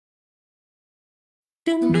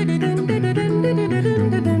Good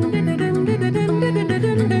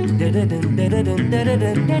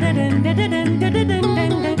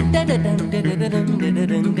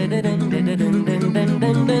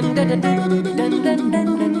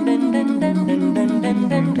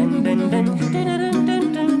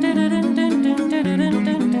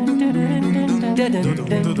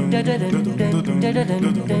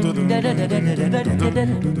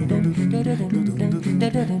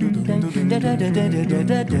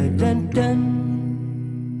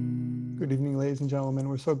evening, ladies and gentlemen.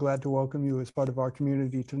 We're so glad to welcome you as part of our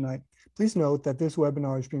community tonight. Please note that this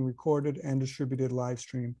webinar is being recorded and distributed live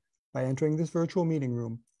stream. By entering this virtual meeting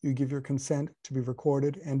room, you give your consent to be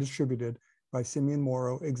recorded and distributed by Simeon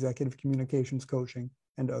Morrow, Executive Communications Coaching,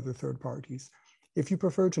 and other third parties. If you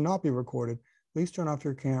prefer to not be recorded, please turn off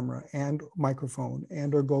your camera and microphone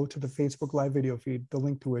and or go to the Facebook Live video feed, the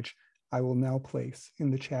link to which I will now place in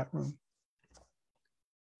the chat room.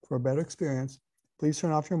 For a better experience, please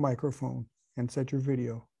turn off your microphone and set your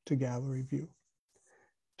video to gallery view.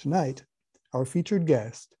 Tonight, our featured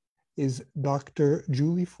guest is Dr.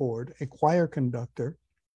 Julie Ford, a choir conductor,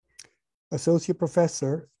 associate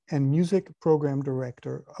professor, and music program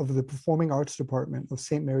director of the Performing Arts Department of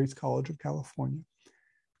St. Mary's College of California.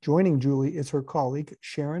 Joining Julie is her colleague,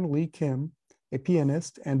 Sharon Lee Kim, a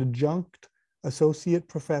pianist and adjunct associate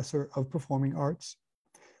professor of performing arts.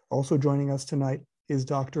 Also joining us tonight is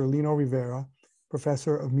Dr. Lino Rivera,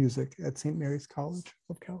 professor of music at St. Mary's College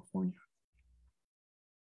of California.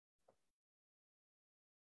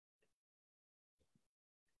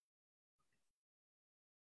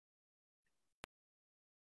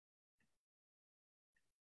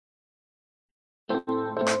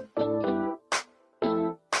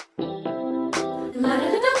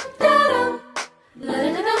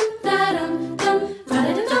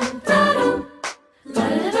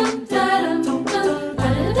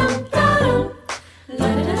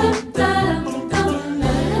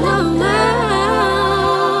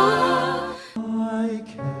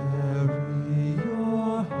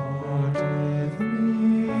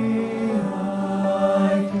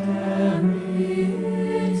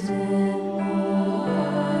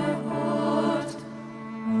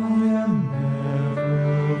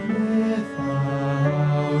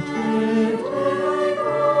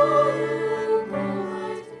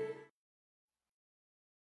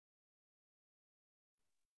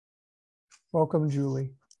 Welcome,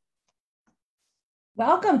 Julie.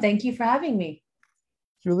 Welcome. Thank you for having me.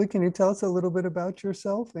 Julie, can you tell us a little bit about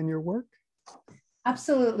yourself and your work?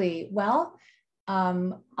 Absolutely. Well,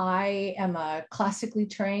 I am a classically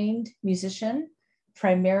trained musician,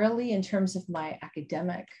 primarily in terms of my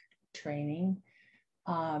academic training,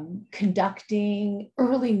 conducting,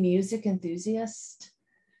 early music enthusiast,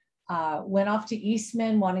 went off to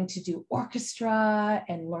Eastman wanting to do orchestra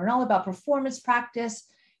and learn all about performance practice,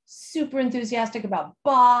 super enthusiastic about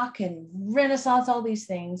Bach and Renaissance, all these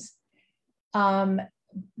things. But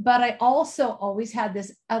I also always had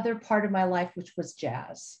this other part of my life, which was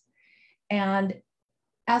jazz. And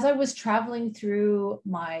as I was traveling through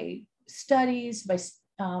my studies,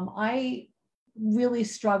 I really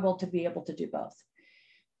struggled to be able to do both.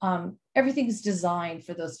 Everything's designed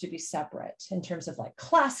for those to be separate in terms of like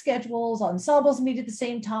class schedules, ensembles meet at the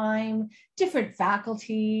same time, different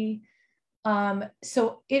faculty.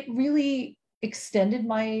 So it really extended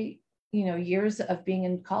my, years of being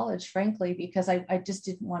in college, frankly, because I just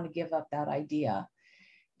didn't want to give up that idea.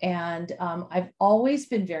 And I've always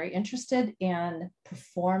been very interested in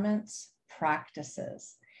performance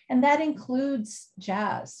practices. And that includes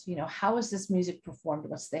jazz. How is this music performed?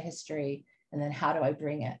 What's the history? And then how do I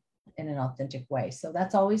bring it in an authentic way? So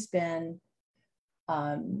that's always been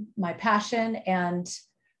my passion. And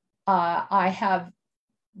I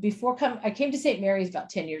came to St. Mary's about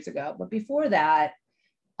 10 years ago, but before that,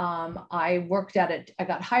 I worked at it. I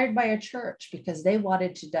got hired by a church because they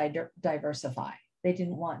wanted to diversify. They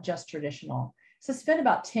didn't want just traditional. So I spent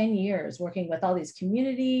about 10 years working with all these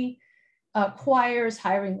community choirs,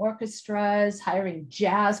 hiring orchestras, hiring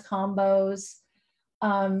jazz combos,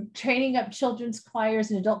 training up children's choirs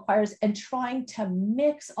and adult choirs, and trying to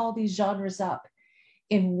mix all these genres up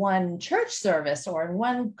in one church service or in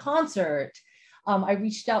one concert. I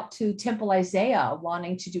reached out to Temple Isaiah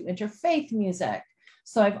wanting to do interfaith music.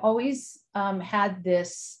 So I've always had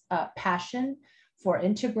this passion for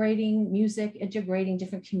integrating music, integrating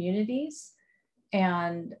different communities.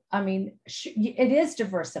 And I mean, it is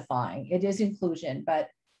diversifying, it is inclusion, but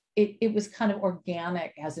it was kind of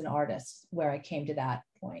organic as an artist where I came to that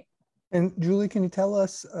point. And Julie, can you tell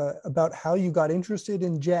us about how you got interested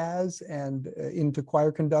in jazz and into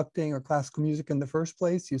choir conducting or classical music in the first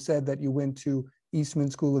place? You said that you went to Eastman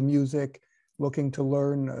School of Music, looking to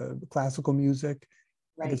learn classical music,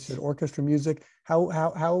 I guess you said orchestra music.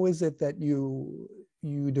 How is it that you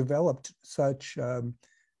developed such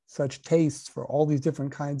tastes for all these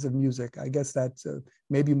different kinds of music? I guess that's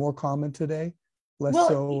maybe more common today, less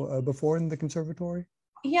so before in the conservatory.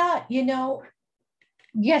 Yeah,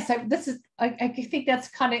 yes, I think that's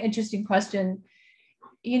kind of interesting question.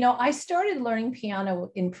 I started learning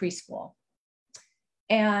piano in preschool,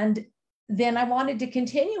 and then I wanted to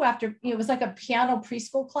continue after, it was like a piano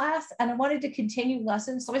preschool class, and I wanted to continue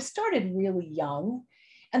lessons. So I started really young.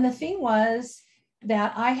 And the thing was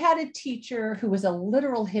that I had a teacher who was a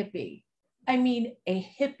literal hippie. I mean, a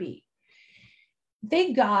hippie.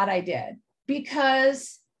 Thank God I did,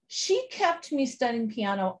 because she kept me studying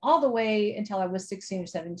piano all the way until I was 16 or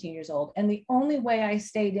 17 years old. And the only way I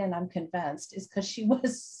stayed in, I'm convinced, is because she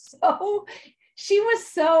was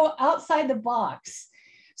so outside the box.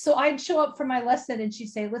 So I'd show up for my lesson and she'd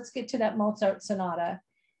say, let's get to that Mozart sonata.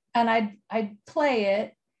 And I'd play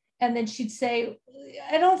it. And then she'd say,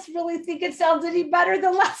 I don't really think it sounds any better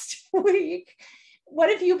than last week. What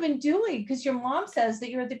have you been doing? Because your mom says that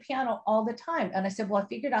you're at the piano all the time. And I said, well, I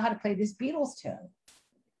figured out how to play this Beatles tune.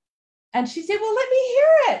 And she said, well, let me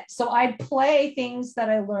hear it. So I'd play things that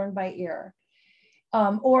I learned by ear,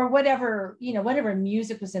 or whatever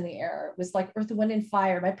music was in the air. It was like Earth, Wind, and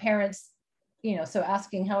Fire. My parents, so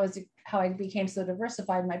asking how I became so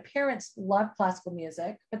diversified. My parents loved classical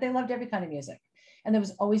music, but they loved every kind of music. And there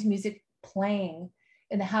was always music playing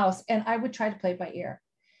in the house. And I would try to play by ear.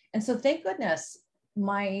 And so thank goodness,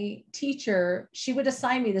 my teacher, she would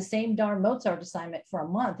assign me the same darn Mozart assignment for a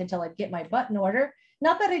month until I'd get my butt in order.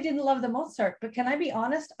 Not that I didn't love the Mozart, but can I be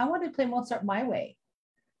honest? I wanted to play Mozart my way.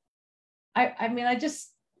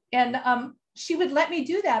 She would let me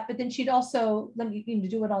do that, but then she'd also let me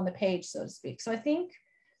do it on the page, so to speak. So I think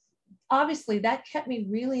obviously that kept me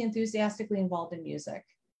really enthusiastically involved in music,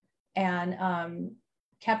 and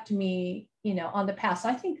kept me, on the path. So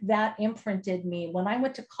I think that imprinted me. When I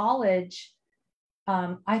went to college,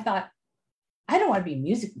 I thought, I don't want to be a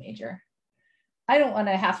music major. I don't want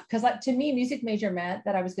to have, because to me, music major meant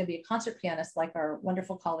that I was going to be a concert pianist, like our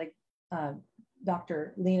wonderful colleague,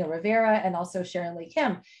 Dr. Lena Rivera, and also Sharon Lee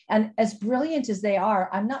Kim. And as brilliant as they are,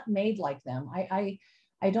 I'm not made like them. I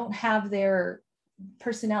don't have their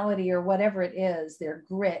personality or whatever it is, their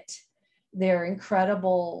grit, their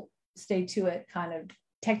incredible stay to it kind of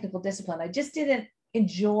technical discipline. I just didn't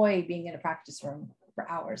enjoy being in a practice room for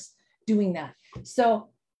hours doing that. So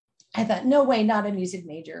I thought, no way, not a music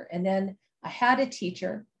major. And then I had a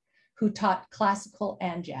teacher who taught classical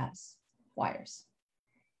and jazz choirs.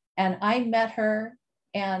 And I met her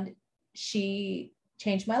and she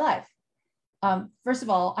changed my life. First of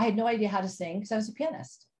all, I had no idea how to sing because I was a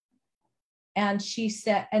pianist. And she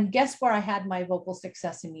said, and guess where I had my vocal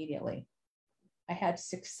success immediately? I had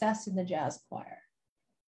success in the jazz choir,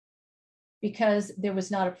 because there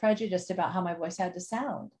was not a prejudice about how my voice had to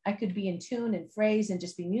sound. I could be in tune and phrase and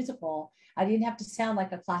just be musical. I didn't have to sound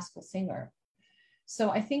like a classical singer. So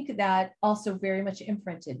I think that also very much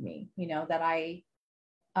imprinted me, that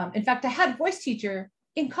in fact, I had a voice teacher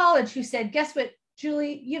in college who said, guess what,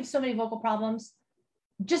 Julie, you have so many vocal problems.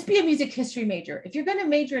 Just be a music history major. If you're going to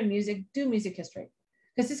major in music, do music history,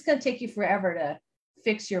 because it's going to take you forever to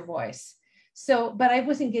fix your voice. So, but I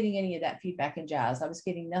wasn't getting any of that feedback in jazz. I was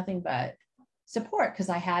getting nothing but support because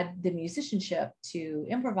I had the musicianship to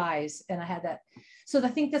improvise, and I had that. So I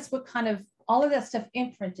think that's what kind of all of that stuff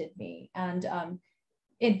imprinted me. And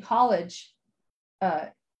in college,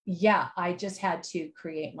 I just had to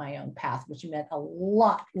create my own path, which meant a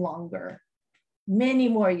lot longer, many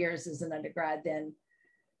more years as an undergrad than,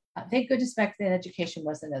 thank goodness back then education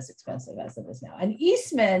wasn't as expensive as it is now. And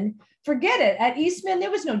Eastman, forget it. At Eastman,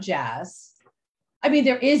 there was no jazz. I mean,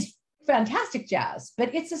 there is fantastic jazz,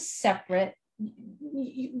 but it's a separate,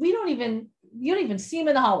 you don't even see them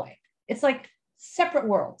in the hallway. It's like separate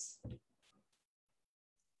worlds.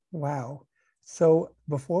 Wow. So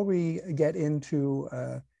before we get into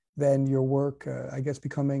then your work, I guess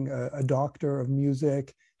becoming a doctor of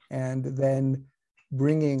music, and then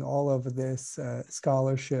bringing all of this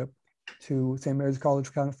scholarship to St. Mary's College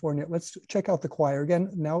of California, let's check out the choir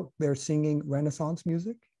again. Now they're singing Renaissance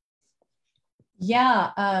music.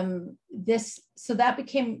 Yeah, so that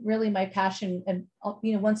became really my passion. And,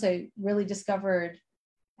 once I really discovered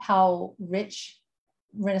how rich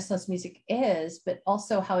Renaissance music is, but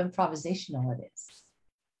also how improvisational it is.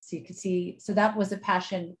 So you can see, so that was a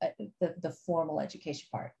passion, the formal education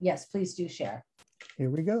part. Yes, please do share. Here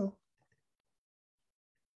we go.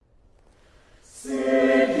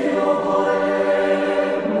 Sit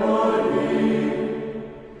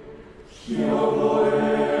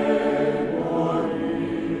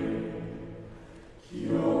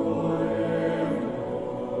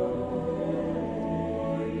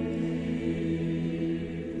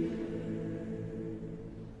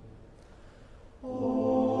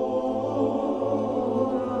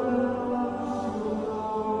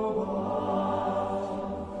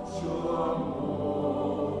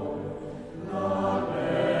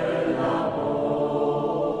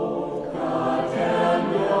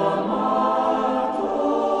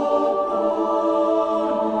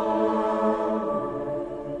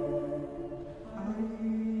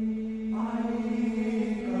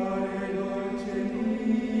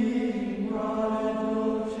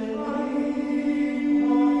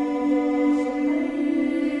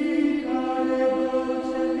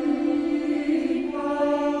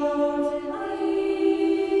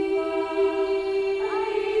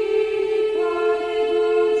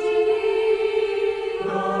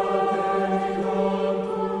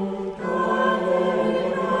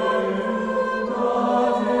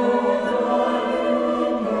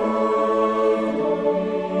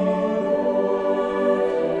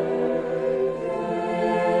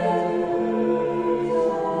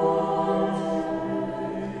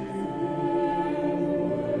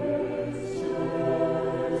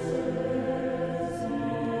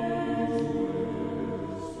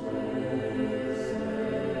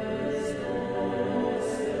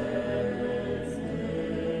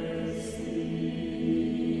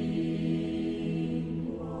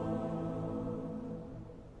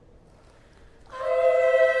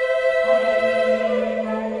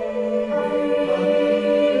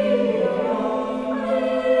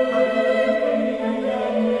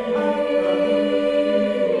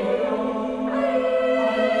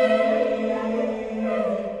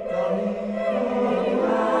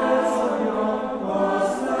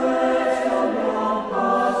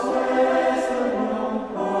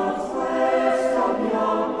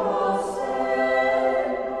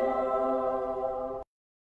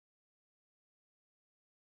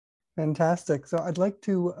Fantastic. So I'd like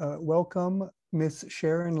to welcome Miss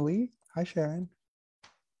Sharon Lee. Hi, Sharon.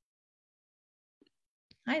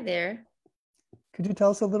 Hi there. Could you tell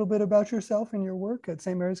us a little bit about yourself and your work at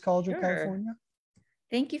St. Mary's College of Sure. California?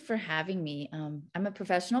 Thank you for having me. I'm a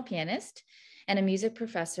professional pianist and a music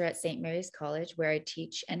professor at St. Mary's College, where I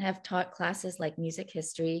teach and have taught classes like music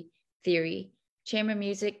history, theory, chamber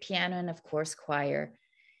music, piano, and of course, choir.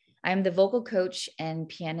 I'm the vocal coach and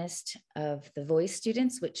pianist of the voice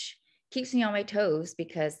students, which keeps me on my toes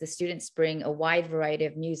because the students bring a wide variety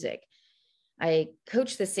of music. I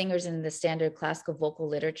coach the singers in the standard classical vocal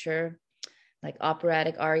literature, like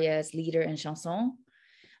operatic arias, lieder, and chanson,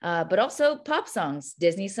 but also pop songs,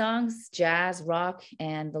 Disney songs, jazz, rock,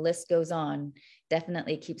 and the list goes on.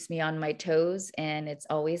 Definitely keeps me on my toes, and it's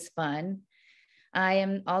always fun. I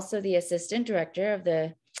am also the assistant director of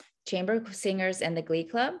the Chamber Singers and the Glee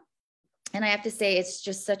Club. And I have to say, it's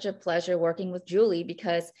just such a pleasure working with Julie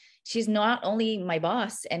because she's not only my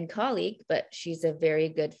boss and colleague, but she's a very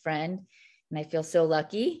good friend. And I feel so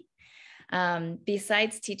lucky.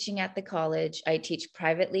 Besides teaching at the college, I teach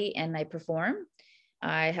privately and I perform.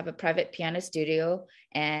 I have a private piano studio,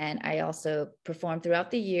 and I also perform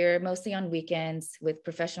throughout the year, mostly on weekends with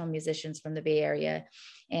professional musicians from the Bay Area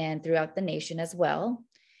and throughout the nation as well.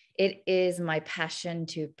 It is my passion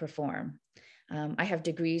to perform. I have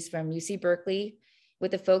degrees from UC Berkeley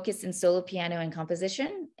with a focus in solo piano and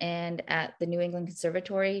composition, and at the New England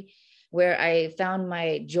Conservatory, where I found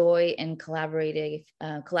my joy in collaborative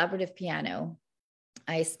piano.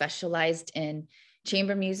 I specialized in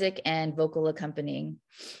chamber music and vocal accompanying.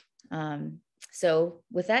 So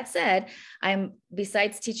with that said,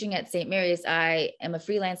 besides teaching at St. Mary's, I am a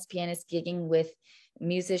freelance pianist gigging with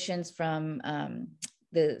musicians from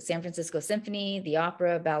the San Francisco Symphony, the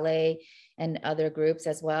opera, ballet, and other groups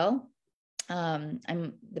as well.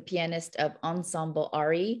 I'm the pianist of Ensemble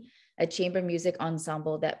Ari, a chamber music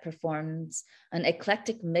ensemble that performs an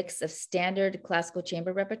eclectic mix of standard classical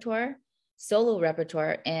chamber repertoire, solo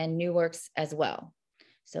repertoire, and new works as well.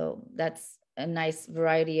 So that's a nice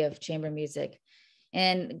variety of chamber music.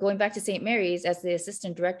 And going back to St. Mary's as the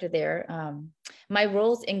assistant director there, my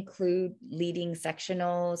roles include leading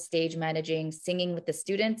sectional, stage managing, singing with the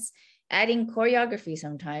students, adding choreography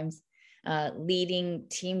sometimes, leading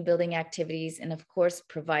team building activities, and of course,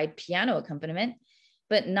 provide piano accompaniment,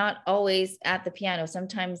 but not always at the piano.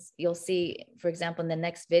 Sometimes you'll see, for example, in the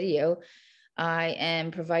next video, I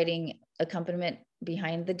am providing accompaniment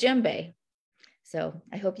behind the djembe. So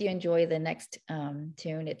I hope you enjoy the next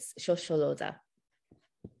tune. It's Shosholoza.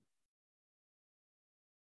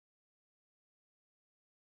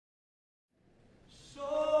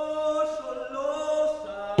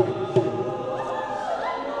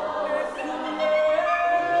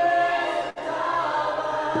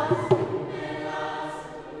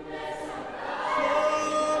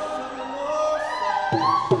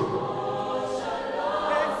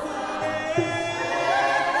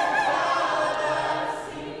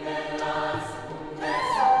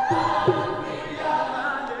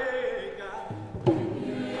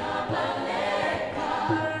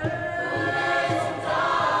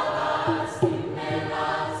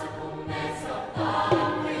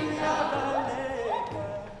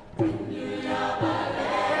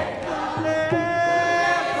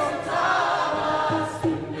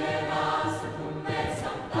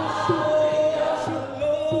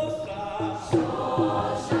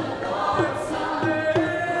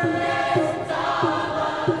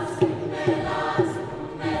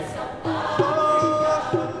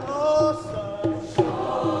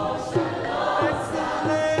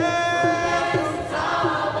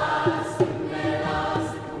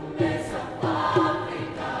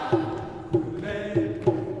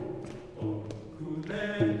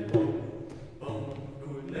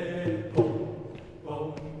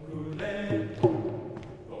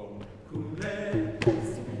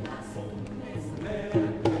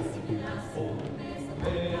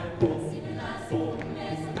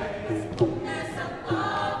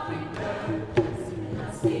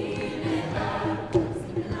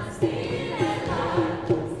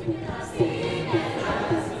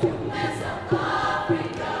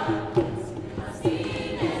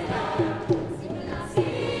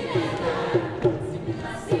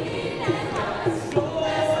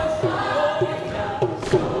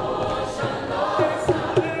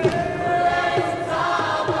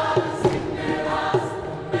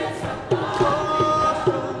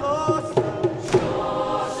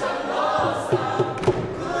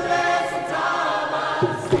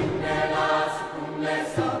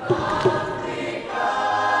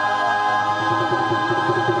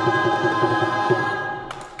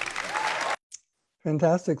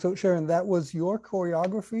 Fantastic. So Sharon, that was your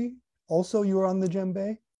choreography. Also, you were on the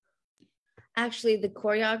djembe? Actually, the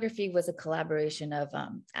choreography was a collaboration of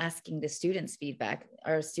asking the students feedback.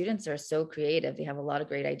 Our students are so creative. They have a lot of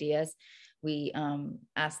great ideas. We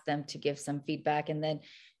asked them to give some feedback, and then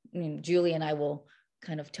Julie and I will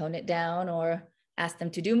kind of tone it down or ask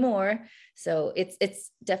them to do more. So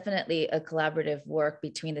it's definitely a collaborative work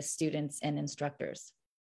between the students and instructors.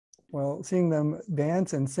 Well, seeing them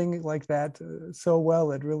dance and sing like that so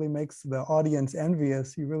well, it really makes the audience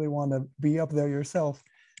envious. You really want to be up there yourself.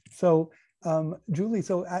 So Julie,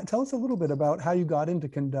 so tell us a little bit about how you got into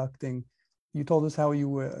conducting. You told us how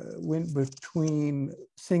you went between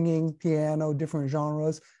singing, piano, different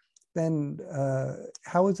genres. Then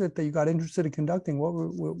how is it that you got interested in conducting? What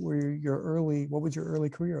was your early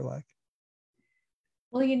career like?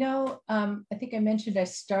 Well, I think I mentioned I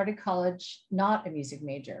started college not a music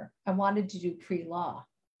major. I wanted to do pre-law.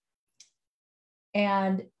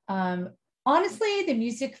 And honestly, the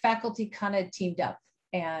music faculty kind of teamed up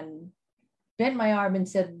and bent my arm and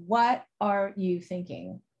said, "What are you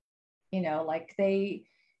thinking?" Like they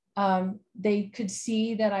could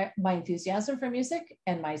see that my enthusiasm for music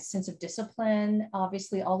and my sense of discipline,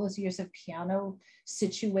 obviously all those years of piano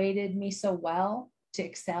situated me so well to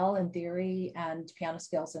excel in theory and piano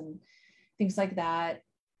skills and things like that.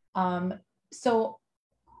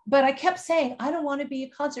 But I kept saying, I don't want to be a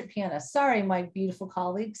concert pianist. Sorry, my beautiful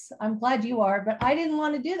colleagues. I'm glad you are, but I didn't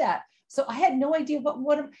want to do that. So I had no idea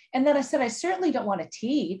and then I said, I certainly don't want to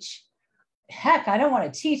teach. Heck, I don't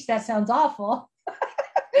want to teach. That sounds awful.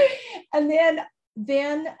 And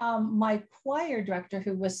then my choir director,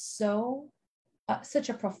 who was such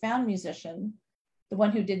a profound musician, the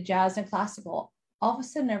one who did jazz and classical, all of a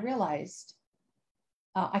sudden I realized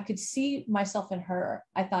I could see myself in her.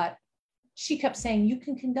 I thought, she kept saying, you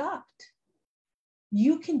can conduct.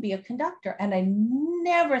 You can be a conductor. And I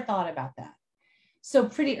never thought about that. So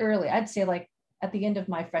pretty early, I'd say like at the end of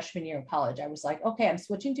my freshman year of college, I was like, okay, I'm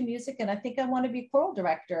switching to music and I think I want to be choral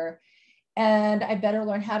director. And I better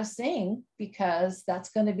learn how to sing because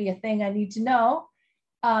that's going to be a thing I need to know.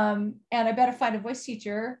 And I better find a voice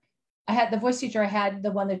teacher. The voice teacher I had,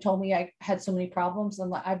 the one that told me I had so many problems,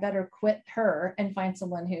 and I better quit her and find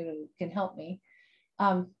someone who can help me.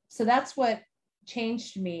 So that's what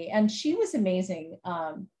changed me. And she was amazing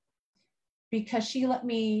because she let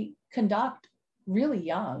me conduct really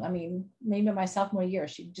young. I mean, maybe my sophomore year,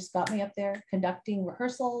 she just got me up there conducting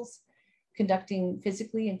rehearsals, conducting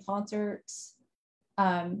physically in concerts.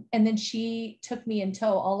 And then she took me in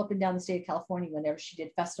tow all up and down the state of California whenever she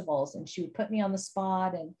did festivals, and she would put me on the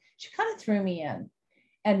spot, and she kind of threw me in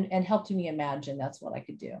and helped me imagine that's what I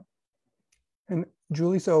could do. And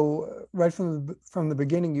Julie, so right from the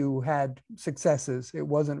beginning, you had successes. It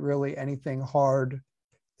wasn't really anything hard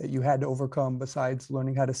that you had to overcome besides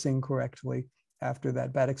learning how to sing correctly after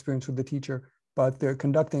that bad experience with the teacher. But the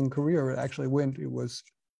conducting career actually it was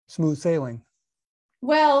smooth sailing.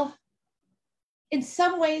 Well, in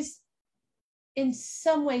some ways,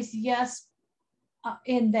 yes,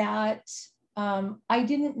 in that I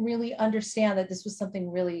didn't really understand that this was something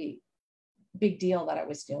really big deal that I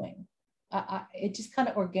was doing. It just kind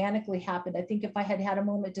of organically happened. I think if I had had a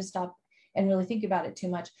moment to stop and really think about it too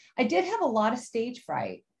much, I did have a lot of stage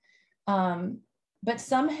fright. But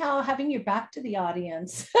somehow having your back to the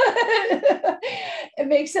audience, it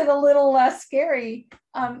makes it a little less scary.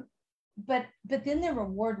 But then the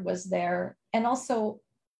reward was there. And also,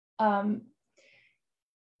 I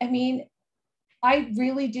mean, I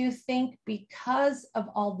really do think because of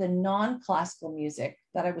all the non-classical music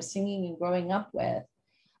that I was singing and growing up with,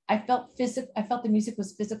 I felt the music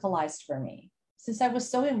was physicalized for me. Since I was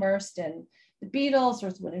so immersed in the Beatles,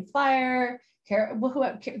 Earth, Wind and Fire,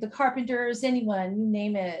 the Carpenters, anyone, you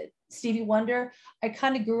name it, Stevie Wonder, I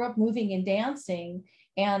kind of grew up moving and dancing,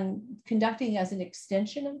 and conducting as an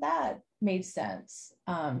extension of that made sense.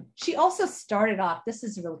 She also started off, this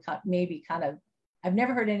is really maybe kind of, I've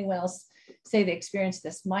never heard anyone else say they experienced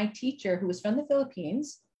this. My teacher, who was from the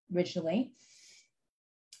Philippines originally,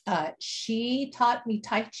 she taught me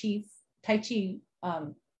Tai Chi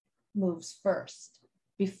moves first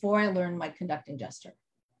before I learned my conducting gesture.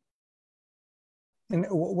 And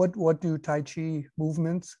what do Tai Chi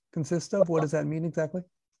movements consist of? What does that mean exactly?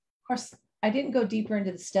 Of course, I didn't go deeper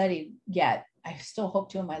into the study yet. I still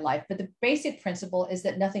hope to in my life, but the basic principle is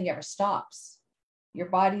that nothing ever stops. Your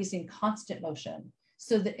body's in constant motion.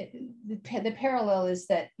 So the parallel is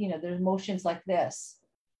that, there's motions like this,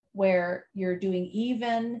 where you're doing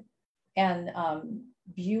even and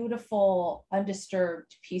beautiful,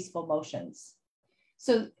 undisturbed, peaceful motions.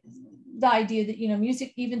 So the idea that,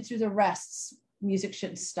 music, even through the rests, music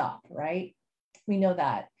shouldn't stop, right? We know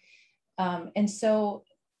that. And so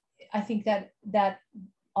I think that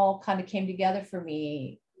all kind of came together for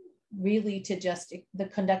me, really, to just, the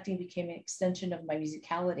conducting became an extension of my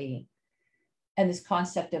musicality. And this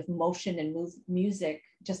concept of motion and music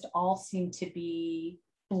just all seemed to be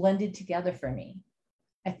blended together for me.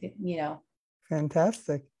 I think,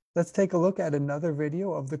 Fantastic. Let's take a look at another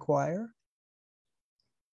video of the choir.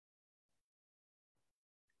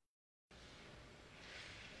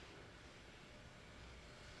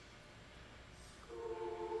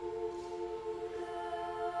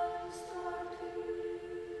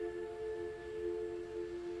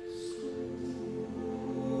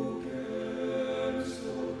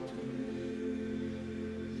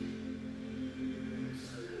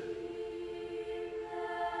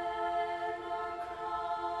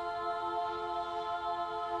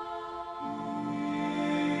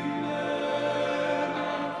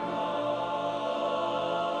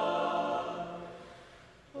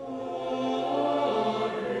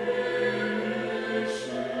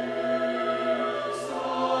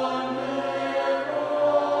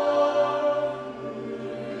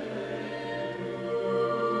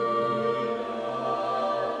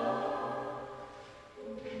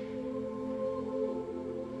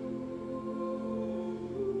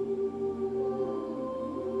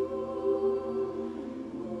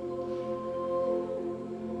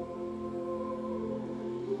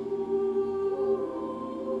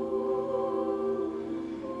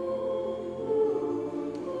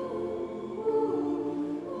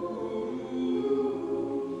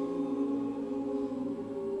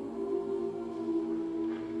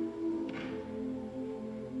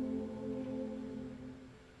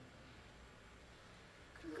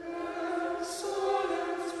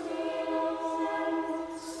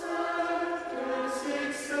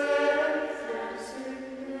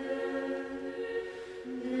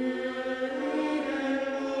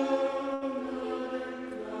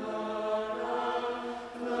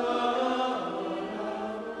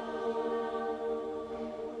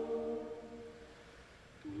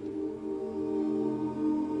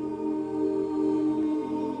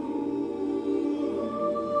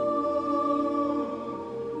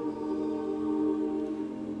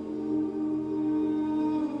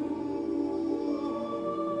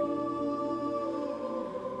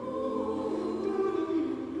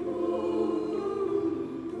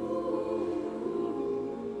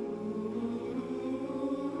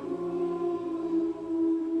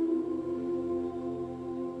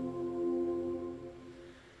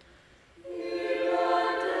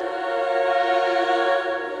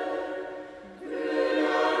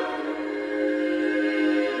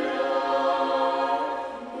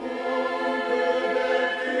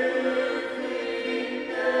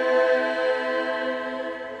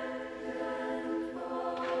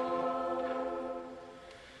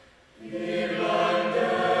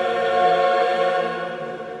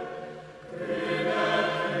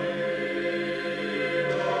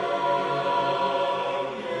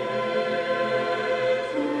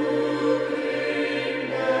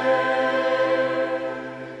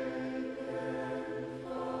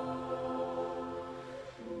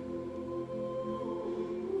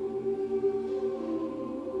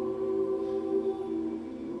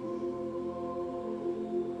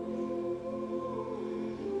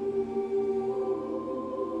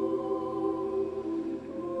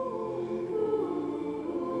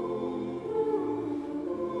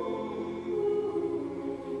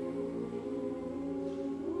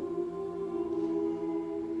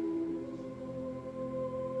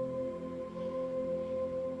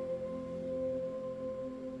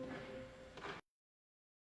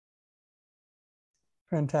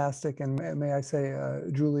 Fantastic. And may I say,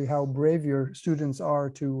 Julie, how brave your students are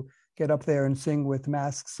to get up there and sing with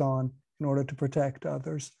masks on in order to protect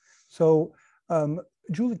others. So,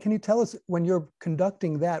 Julie, can you tell us, when you're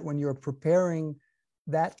conducting that, when you're preparing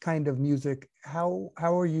that kind of music, how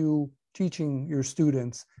are you teaching your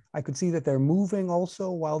students? I could see that they're moving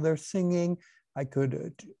also while they're singing. I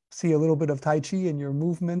could see a little bit of Tai Chi in your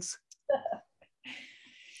movements.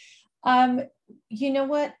 You know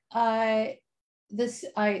what? I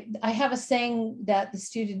have a saying that the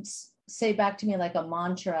students say back to me like a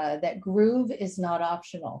mantra, that groove is not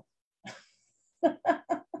optional.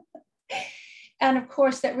 And of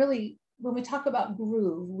course, that really, when we talk about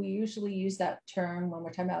groove, we usually use that term when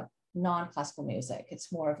we're talking about non-classical music.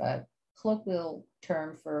 It's more of a colloquial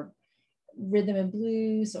term for rhythm and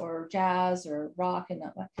blues or jazz or rock and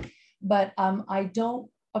that one. But I don't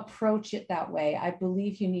approach it that way. I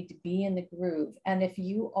believe you need to be in the groove. And if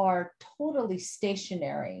you are totally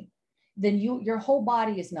stationary, then your whole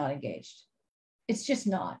body is not engaged. It's just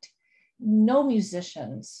not. no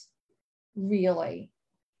musicians really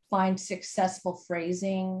find successful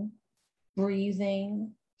phrasing,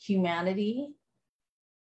 breathing, humanity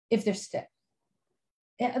if they're stiff.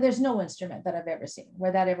 There's no instrument that I've ever seen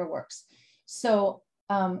where that ever works. So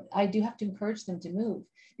I do have to encourage them to move.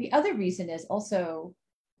 The other reason is also,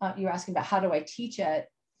 you're asking about how do I teach it?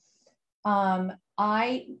 We'll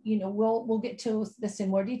get to this in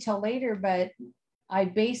more detail later, but I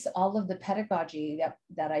base all of the pedagogy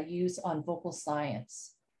that I use on vocal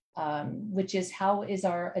science, which is how is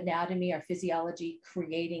our anatomy, our physiology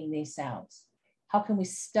creating these sounds? How can we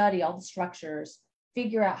study all the structures,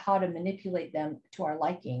 figure out how to manipulate them to our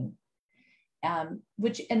liking, and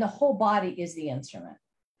the whole body is the instrument.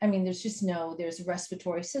 I mean, there's a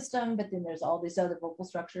respiratory system, but then there's all these other vocal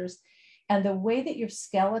structures. And the way that your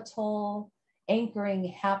skeletal anchoring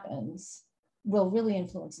happens will really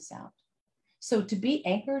influence the sound. So to be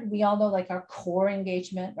anchored, we all know like our core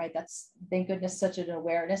engagement, right? That's, thank goodness, such an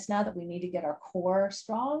awareness now that we need to get our core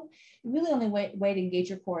strong. The really only way to engage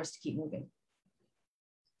your core is to keep moving.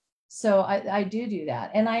 So I do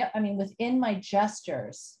that. And I mean, within my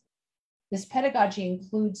gestures, this pedagogy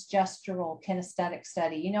includes gestural kinesthetic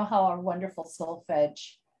study. You know how our wonderful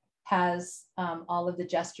solfege has all of the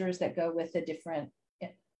gestures that go with the different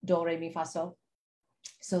do, re, mi, fa, sol.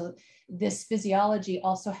 So this physiology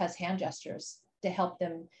also has hand gestures to help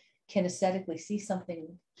them kinesthetically see something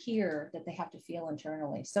here that they have to feel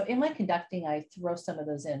internally. So in my conducting, I throw some of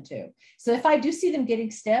those in too. So if I do see them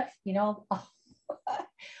getting stiff,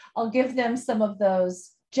 I'll give them some of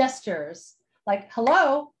those gestures like,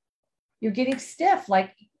 hello, you're getting stiff.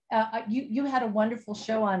 Like you had a wonderful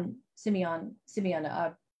show on Simeon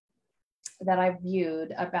that I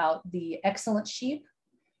viewed about the excellent sheep.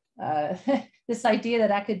 This idea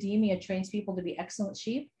that academia trains people to be excellent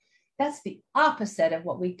sheep. That's the opposite of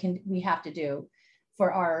what we have to do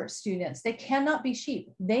for our students. They cannot be sheep.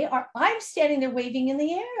 I'm standing there waving in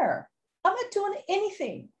the air. I'm not doing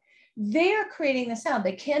anything. They're creating the sound.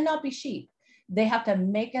 They cannot be sheep. They have to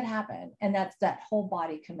make it happen. And that's that whole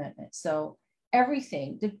body commitment. So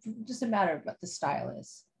everything, it doesn't matter what the style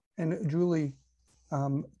is. And Julie,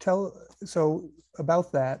 so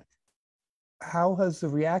about that, how has the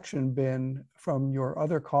reaction been from your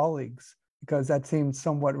other colleagues? Because that seems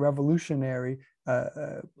somewhat revolutionary.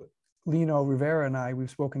 Lino Rivera and I, we've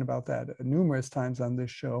spoken about that numerous times on this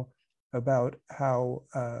show, about how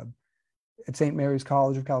at St. Mary's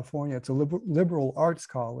College of California, it's a liberal arts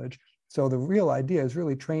college. So the real idea is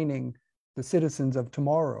really training the citizens of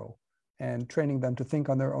tomorrow and training them to think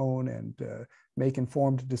on their own and make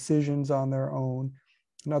informed decisions on their own.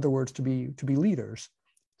 In other words, to be leaders.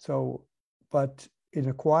 So, but in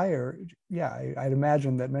a choir, yeah, I'd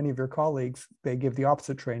imagine that many of your colleagues, they give the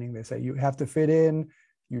opposite training. They say you have to fit in.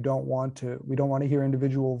 We don't want to hear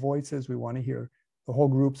individual voices. We want to hear the whole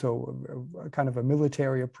group. So a kind of a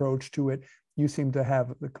military approach to it. You seem to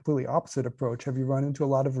have the completely opposite approach. Have you run into a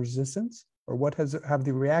lot of resistance, or what have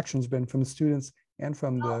the reactions been from the students and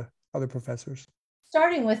from the other professors?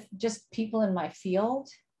 Starting with just people in my field,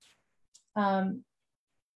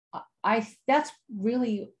 that's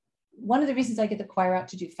really one of the reasons I get the choir out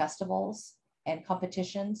to do festivals and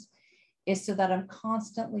competitions, is so that I'm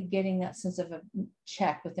constantly getting that sense of a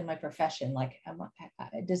check within my profession. Like,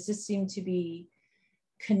 does this seem to be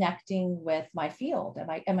connecting with my field?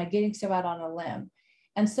 Am I getting so out on a limb?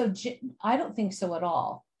 And so I don't think so at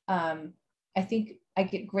all. I think I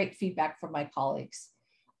get great feedback from my colleagues.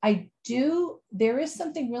 There is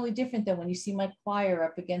something really different than when you see my choir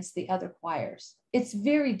up against the other choirs. It's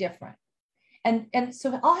very different. And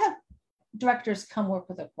so I'll have directors come work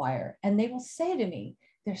with a choir and they will say to me,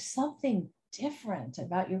 there's something different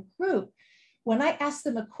about your group. When I ask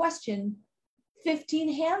them a question,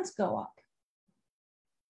 15 hands go up.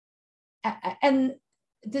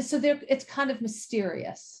 It's kind of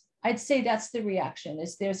mysterious. I'd say that's the reaction,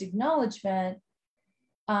 is there's acknowledgement.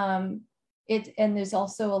 And there's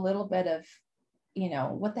also a little bit of,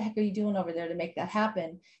 what the heck are you doing over there to make that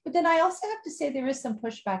happen? But then I also have to say there is some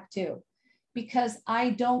pushback too, because I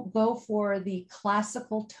don't go for the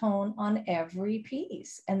classical tone on every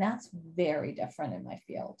piece. And that's very different in my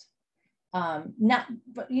field. But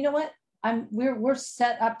you know what? We're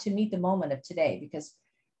set up to meet the moment of today, because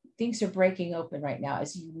things are breaking open right now,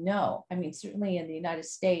 as you know. I mean, certainly in the United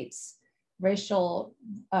States, racial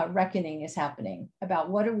reckoning is happening about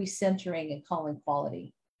what are we centering and calling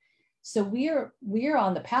quality. So we're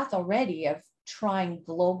on the path already of trying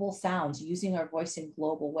global sounds, using our voice in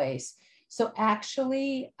global ways. So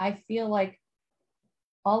actually, I feel like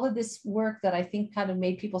all of this work that I think kind of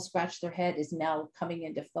made people scratch their head is now coming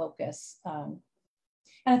into focus. And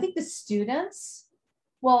I think the students,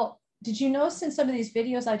 well, did you notice in some of these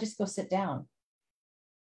videos, I just go sit down,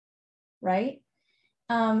 right?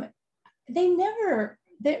 They never,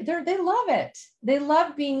 they love it. They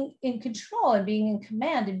love being in control and being in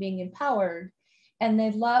command and being empowered. And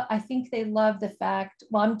they love, I think they love the fact,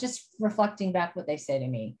 well, I'm just reflecting back what they say to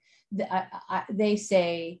me. They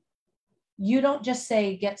say, you don't just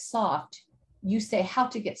say get soft, you say how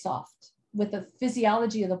to get soft with the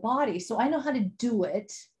physiology of the body. So I know how to do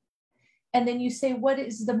it. And then you say, what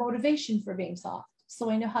is the motivation for being soft? So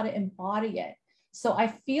I know how to embody it. So I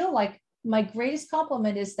feel like my greatest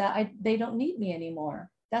compliment is that they don't need me anymore.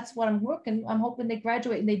 That's what I'm working. I'm hoping they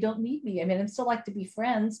graduate and they don't need me. I mean, I still like to be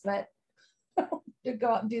friends, but to go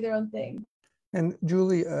out and do their own thing. And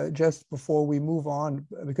Julie, just before we move on,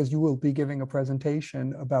 because you will be giving a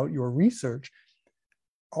presentation about your research,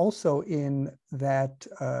 also in that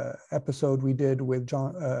episode we did with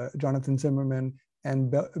Jonathan Zimmerman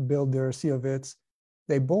and Bill Deresiewicz,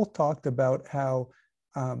 they both talked about how,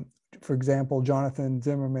 for example, Jonathan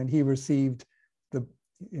Zimmerman, he received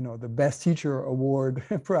the best teacher award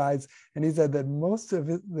prize, and he said that most of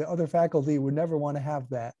the other faculty would never want to have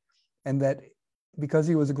that, and that because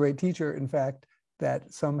he was a great teacher, in fact,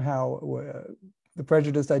 that somehow the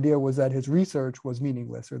prejudiced idea was that his research was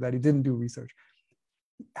meaningless or that he didn't do research.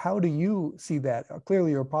 How do you see that?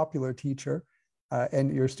 Clearly, you're a popular teacher,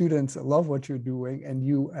 and your students love what you're doing, and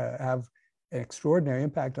you have an extraordinary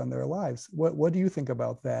impact on their lives. What do you think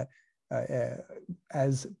about that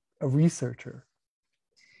as a researcher?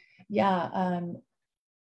 Yeah,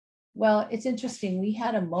 well, it's interesting. We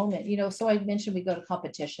had a moment, so I mentioned we go to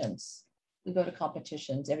competitions. We go to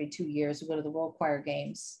competitions every 2 years. We go to the World Choir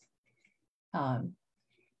Games.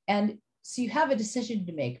 And so you have a decision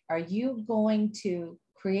to make. Are you going to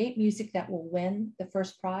create music that will win the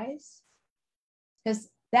first prize? Because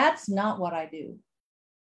that's not what I do.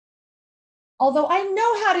 Although I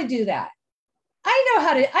know how to do that.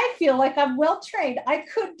 I feel like I'm well trained. I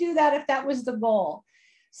could do that if that was the goal.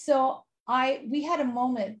 So we had a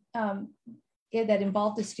moment that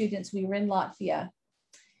involved the students. We were in Latvia,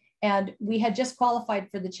 and we had just qualified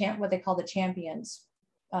for what they call the champions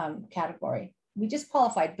category. We just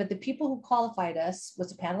qualified, but the people who qualified us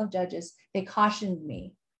was a panel of judges. They cautioned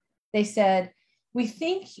me. They said, we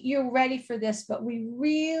think you're ready for this, but we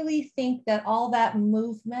really think that all that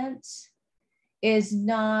movement is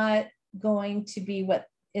not going to be what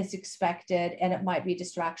is expected, and it might be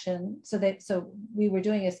distraction. So we were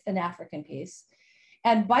doing an African piece.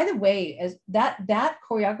 And by the way, as that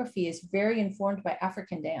choreography is very informed by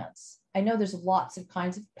African dance. I know there's lots of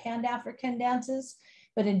kinds of Pan-African dances,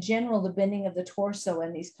 but in general, the bending of the torso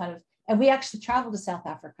and these and we actually traveled to South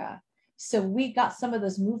Africa. So we got some of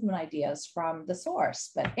those movement ideas from the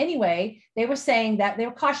source. But anyway, they were saying that they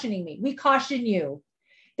were cautioning me. We caution you.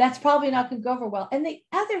 That's probably not going to go over well. And the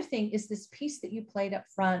other thing is this piece that you played up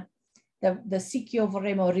front, the Sicchio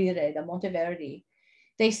vorrei morire, the Monteverdi.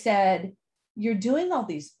 They said, you're doing all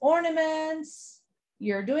these ornaments,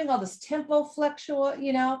 you're doing all this tempo flexual,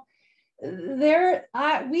 we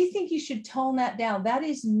think you should tone that down. That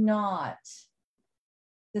is not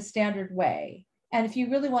the standard way. And if you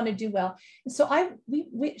really want to do well. And so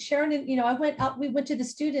Sharon and, I went up, we went to the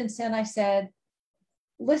students and I said,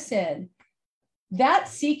 listen, that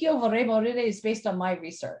Sicchio vorrei morire is based on my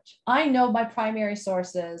research. I know my primary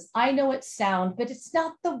sources. I know it's sound, but it's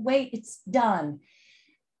not the way it's done.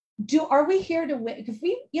 Are we here to win? If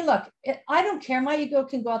look, I don't care. My ego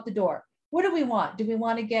can go out the door. What do we want? Do we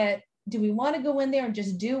want to go in there and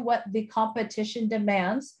just do what the competition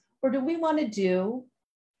demands? Or do we want to do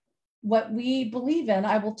what we believe in?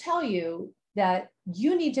 I will tell you that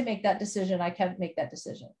you need to make that decision. I can't make that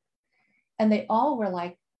decision. And they all were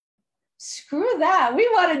like, screw that. We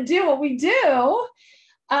want to do what we do.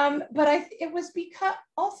 But it was because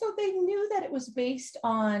also they knew that it was based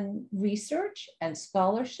on research and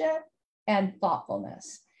scholarship and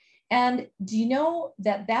thoughtfulness. And do you know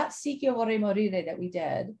that Sicchio vorrei morire that we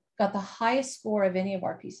did got the highest score of any of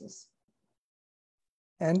our pieces?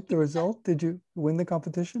 And the result, did you win the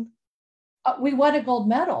competition? We won a gold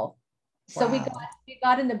medal. So wow. we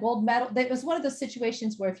got in the gold medal. It was one of those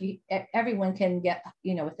situations where everyone can get,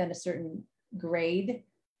 within a certain grade,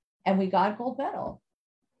 and we got a gold medal.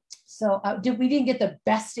 So we didn't get the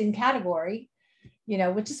best in category,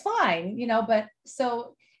 which is fine,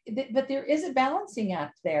 but there is a balancing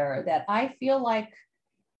act there that I feel like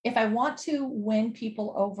if I want to win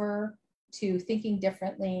people over to thinking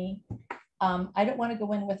differently, I don't want to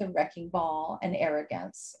go in with a wrecking ball and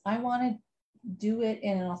arrogance. I want to do it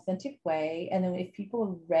in an authentic way. And then if people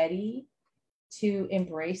are ready to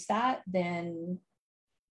embrace that, then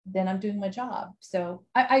I'm doing my job. So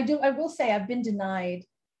I will say I've been denied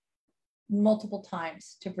multiple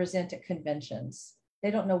times to present at conventions. They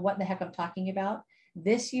don't know what in the heck I'm talking about.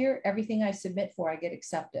 This year, everything I submit for, I get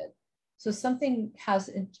accepted. So something has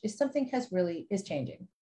really is changing.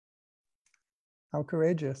 How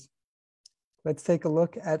courageous. Let's take a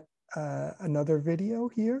look at another video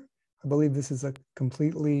here. I believe this is a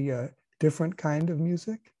completely different kind of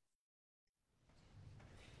music.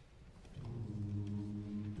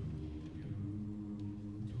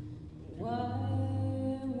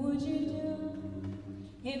 What would you do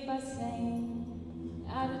if I sang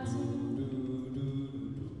out of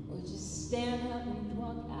tune? Or just stand up and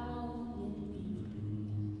walk out with me?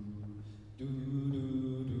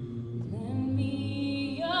 Lend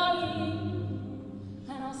me your ear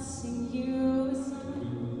and I'll sing you a song.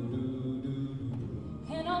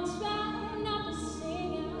 And I'll try not to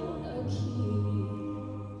sing out of key.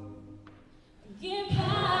 Give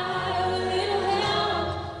by a little help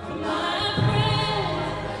from my friends.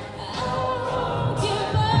 Oh,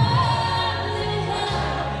 give by a little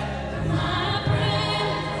help from my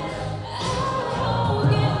friends. Oh,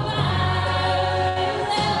 give by a little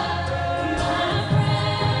help from my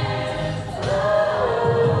friends. Oh, give by a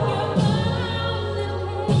little help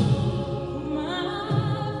from my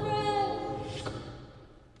friends.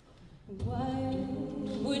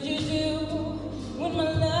 What would you do when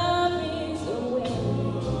my love is away?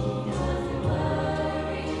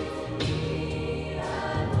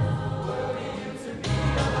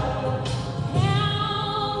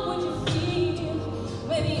 How would you feel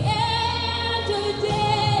by the end of the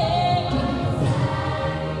day?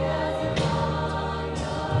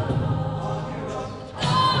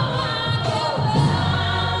 Oh, I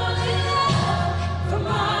give up for my friends. I give up for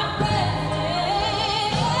my friends.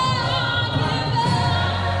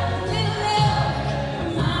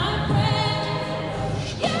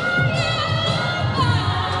 Yeah,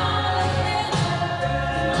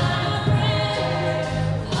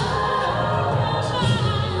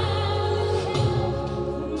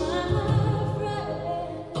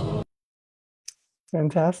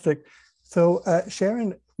 Fantastic. So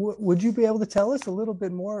Sharon, would you be able to tell us a little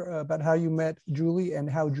bit more about how you met Julie and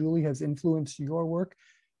how Julie has influenced your work?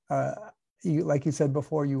 Like you said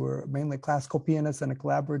before, you were mainly a classical pianist and a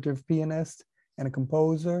collaborative pianist and a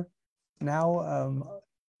composer. Now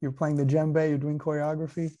you're playing the djembe, you're doing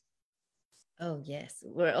choreography. Oh, yes.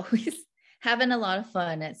 We're always having a lot of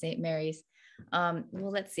fun at St. Mary's. Well,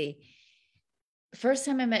 let's see. First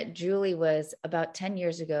time I met Julie was about 10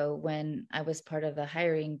 years ago when I was part of the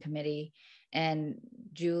hiring committee, and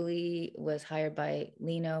Julie was hired by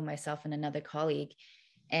Lino, myself, and another colleague.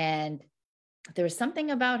 And there was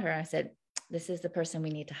something about her. I said, this is the person we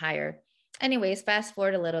need to hire. Anyways, fast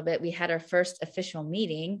forward a little bit. We had our first official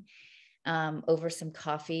meeting over some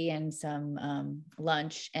coffee and some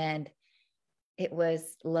lunch, and it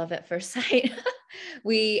was love at first sight.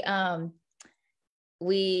 We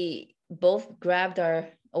both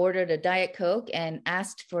ordered a Diet Coke and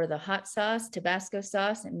asked for the hot sauce, Tabasco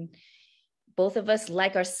sauce. And both of us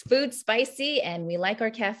like our food spicy and we like our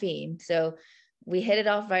caffeine. So we hit it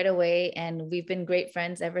off right away, and we've been great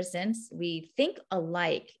friends ever since. We think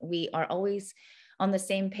alike. We are always on the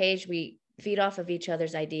same page. We feed off of each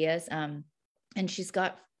other's ideas. And she's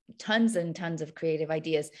got tons and tons of creative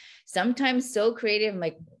ideas, sometimes so creative. I'm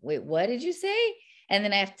like, wait, what did you say? And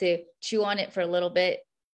then I have to chew on it for a little bit,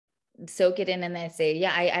 soak it in, and then I say,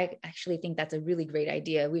 yeah, I actually think that's a really great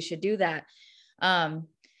idea. We should do that. And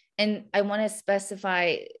I want to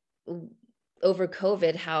specify over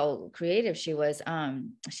COVID how creative she was.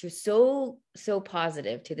 She was so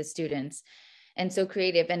positive to the students and so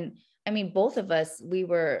creative. And I mean, both of us, we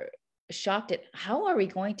were shocked at how are we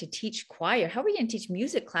going to teach choir? How are we going to teach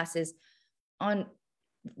music classes on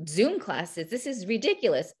Zoom classes? This is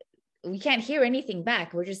ridiculous. We can't hear anything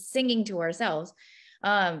back. We're just singing to ourselves.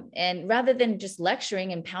 And rather than just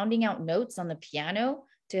lecturing and pounding out notes on the piano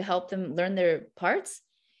to help them learn their parts,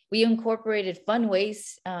 we incorporated fun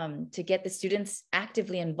ways to get the students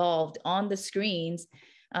actively involved on the screens,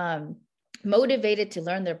 motivated to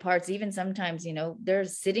learn their parts. Even sometimes, they're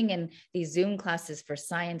sitting in these Zoom classes for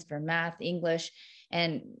science, for math, English.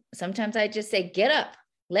 And sometimes I just say, get up,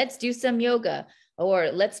 let's do some yoga, or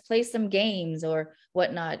let's play some games or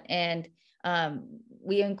whatnot. And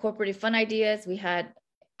we incorporated fun ideas. We have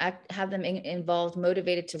them involved,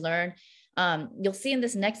 motivated to learn. You'll see in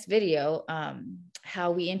this next video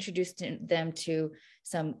how we introduced them to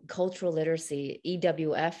some cultural literacy,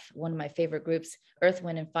 EWF, one of my favorite groups, Earth,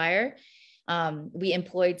 Wind, and Fire. We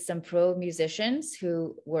employed some pro musicians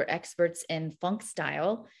who were experts in funk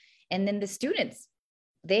style. And then the students,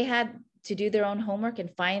 they had to do their own homework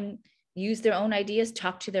and use their own ideas,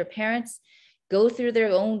 talk to their parents, go through their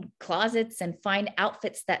own closets and find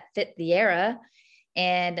outfits that fit the era.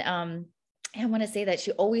 And I want to say that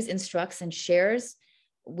she always instructs and shares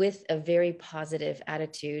with a very positive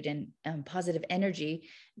attitude and positive energy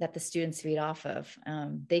that the students feed off of.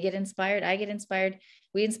 They get inspired, I get inspired,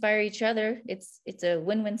 we inspire each other. It's a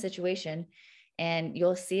win-win situation, and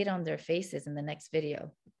you'll see it on their faces in the next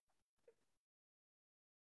video.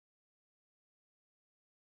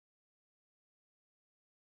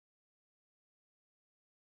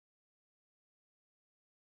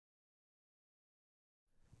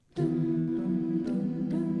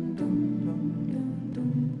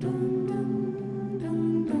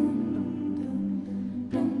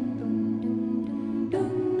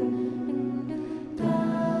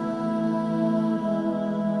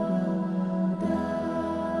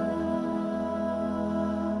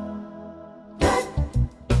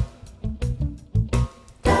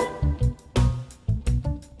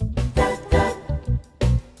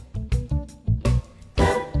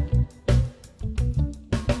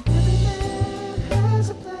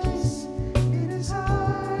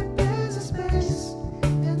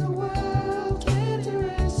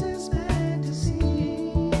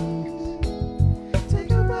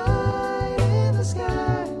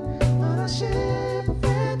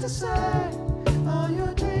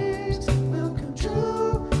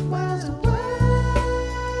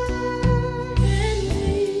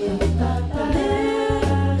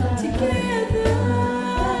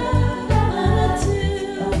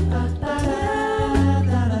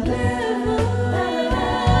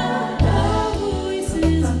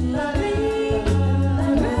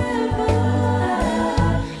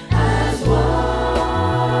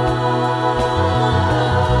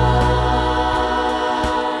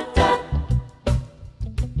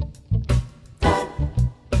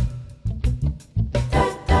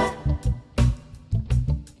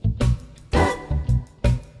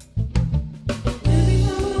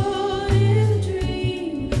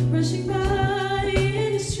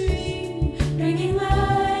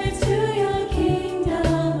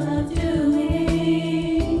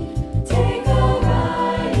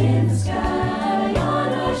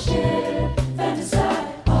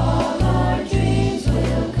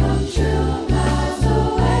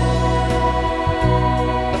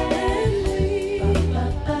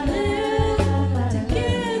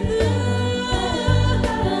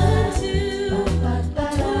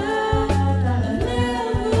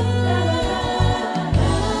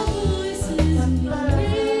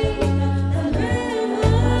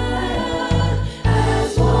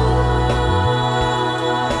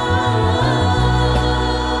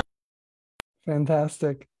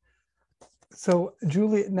 Fantastic. So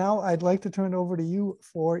Julie, now I'd like to turn it over to you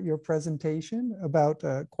for your presentation about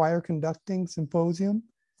choir conducting symposium.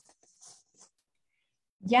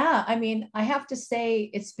 Yeah, I mean, I have to say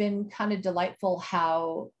it's been kind of delightful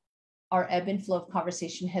how our ebb and flow of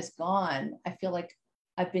conversation has gone. I feel like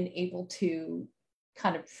I've been able to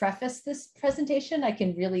kind of preface this presentation. I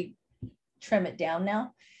can really trim it down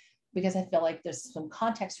now because I feel like there's some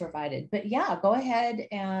context provided. But yeah, go ahead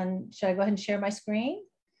and should I go ahead and share my screen?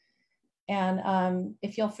 And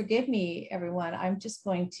if you'll forgive me, everyone, I'm just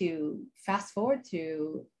going to fast forward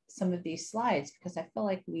through some of these slides because I feel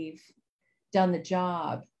like we've done the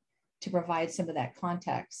job to provide some of that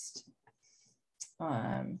context.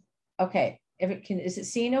 Okay, if it can, is it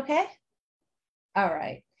seen okay? All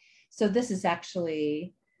right, so this is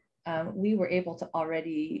actually, we were able to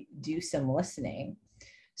already do some listening.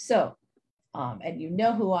 So, and you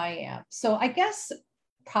know who I am. So I guess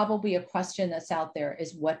probably a question that's out there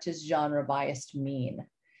is, what does genre biased mean?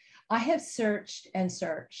 I have searched and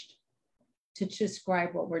searched to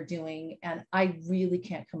describe what we're doing, and I really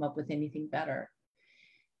can't come up with anything better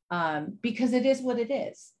because it is what it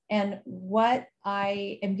is. And what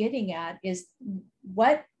I am getting at is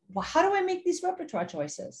how do I make these repertoire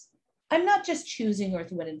choices? I'm not just choosing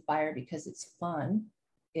Earth, Wind, and Fire because it's fun.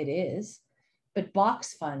 It is, but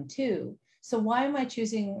Bach's fun too. So why am I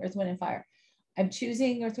choosing Earth, Wind, and Fire? I'm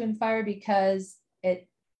choosing Earth, Wind, and Fire because the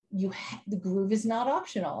groove is not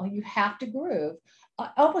optional. You have to groove.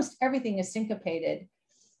 Almost everything is syncopated,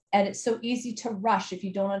 and it's so easy to rush if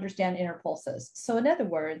you don't understand inner pulses. So in other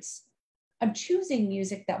words, I'm choosing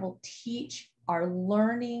music that will teach our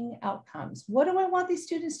learning outcomes. What do I want these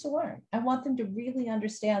students to learn? I want them to really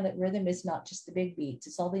understand that rhythm is not just the big beats,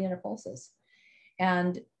 it's all the inner pulses.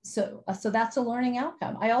 And so that's a learning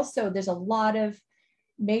outcome. There's a lot of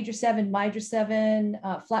major 7, minor 7,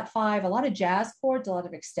 flat 5, a lot of jazz chords, a lot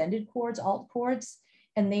of extended chords, alt chords,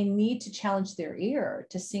 and they need to challenge their ear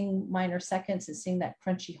to sing minor seconds and sing that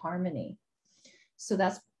crunchy harmony. So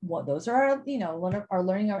that's what those are, our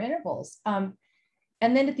learning our intervals.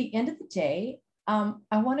 And then at the end of the day, I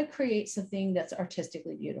want to create something that's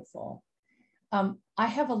artistically beautiful. I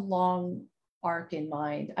have a long arc in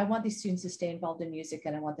mind. I want these students to stay involved in music,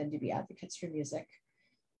 and I want them to be advocates for music.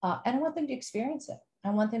 And I want them to experience it. I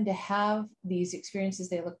want them to have these experiences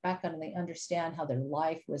they look back on and they understand how their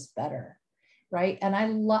life was better, right? And I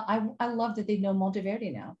love that they know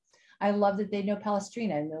Monteverdi now. I love that they know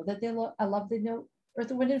Palestrina. I know that I love they know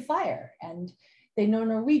Earth, Wind, and Fire, and they know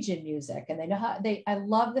Norwegian music, and they know how I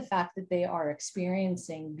love the fact that they are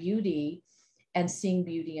experiencing beauty and seeing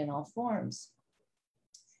beauty in all forms.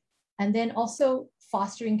 And then also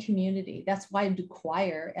fostering community. That's why I do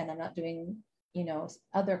choir, and I'm not doing, you know,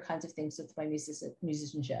 other kinds of things with my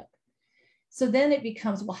musicianship. So then it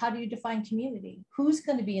becomes, well, how do you define community? Who's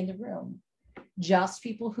going to be in the room? Just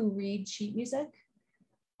people who read sheet music?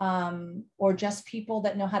 Or just people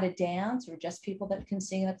that know how to dance, or just people that can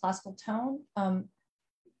sing in a classical tone?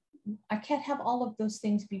 I can't have all of those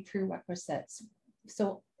things be prerequisites.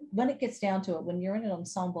 So when it gets down to it, when you're in an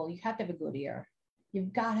ensemble, you have to have a good ear.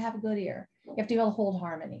 You've got to have a good ear. You have to be able to hold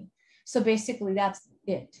harmony. So basically that's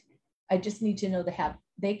it. I just need to know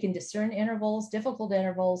they can discern intervals, difficult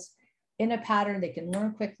intervals in a pattern, they can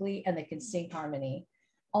learn quickly, and they can sing harmony.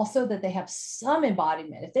 Also that they have some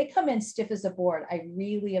embodiment. If they come in stiff as a board, I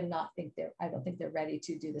don't think they're ready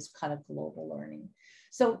to do this kind of global learning.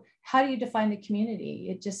 So how do you define the community?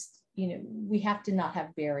 It just, you know, we have to not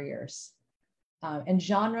have barriers. And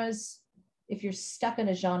genres, if you're stuck in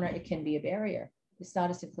a genre, it can be a barrier. It's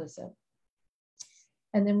not as inclusive.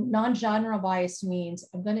 And then non-genre bias means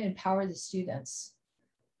I'm going to empower the students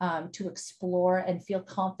to explore and feel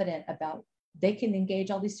confident about they can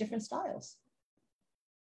engage all these different styles.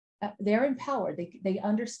 They're empowered. They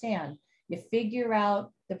understand. You figure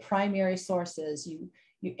out the primary sources.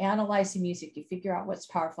 You analyze the music. You figure out what's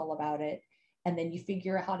powerful about it, and then you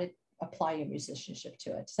figure out how to apply your musicianship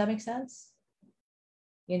to it. Does that make sense?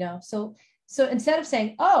 You know, so instead of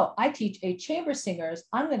saying, "Oh, I teach 8 chamber singers.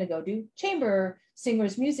 I'm going to go do chamber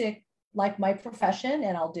singers music like my profession,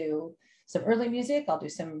 and I'll do some early music. I'll do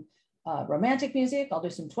some romantic music. I'll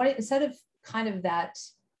do some 20." Instead of kind of that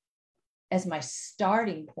as my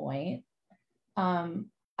starting point, I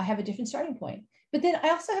have a different starting point. But then I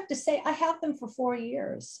also have to say, I have them for 4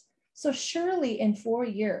 years. So surely in 4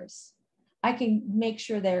 years, I can make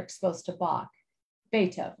sure they're exposed to Bach,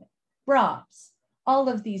 Beethoven, Brahms, all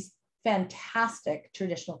of these fantastic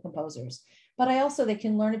traditional composers. But they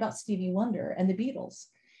can learn about Stevie Wonder and the Beatles,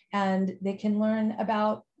 and they can learn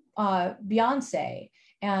about Beyonce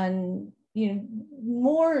and, you know,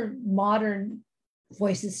 more modern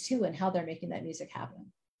voices too, and how they're making that music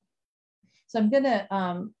happen. So I'm going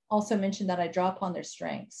to also mention that I draw upon their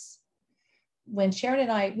strengths. When Sharon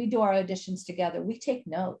and we do our auditions together, we take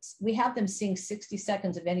notes. We have them sing 60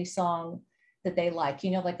 seconds of any song that they like,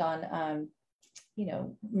 you know, like on, you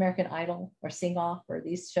know, American Idol or Sing Off or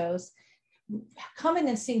these shows. Come in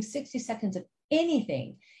and sing 60 seconds of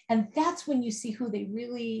anything. And that's when you see who they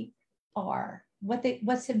really are,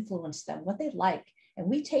 what's influenced them, what they like. And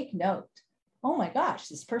we take note. Oh my gosh,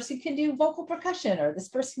 this person can do vocal percussion, or this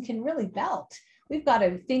person can really belt. We've got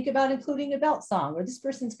to think about including a belt song, or this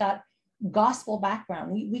person's got gospel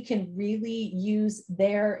background. We can really use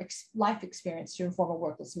their life experience to inform a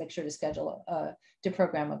work. Let's make sure to schedule to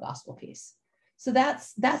program a gospel piece. So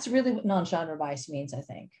that's really what non-genre bias means, I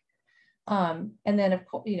think. And then, of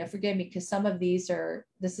course, you know, forgive me, because some of these are,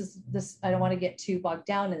 I don't want to get too bogged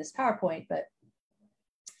down in this PowerPoint, but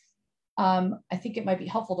I think it might be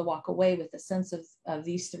helpful to walk away with a sense of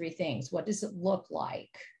these 3 things. What does it look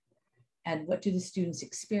like? And what do the students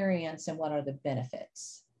experience? And what are the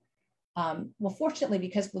benefits? Well, fortunately,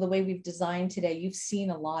 because of the way we've designed today, you've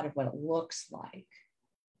seen a lot of what it looks like.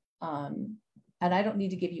 And I don't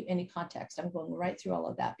need to give you any context. I'm going right through all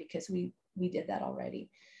of that because we did that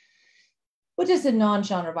already. What does the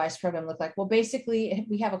non-genre bias program look like? Well, basically,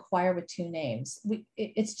 we have a choir with 2 names.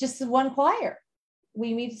 It's just the one choir.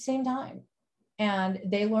 We meet at the same time, and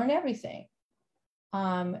they learn everything.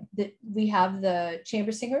 We have the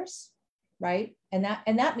chamber singers, right? And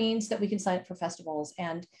that means that we can sign up for festivals.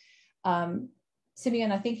 And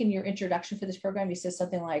Simeon, I think in your introduction for this program, you said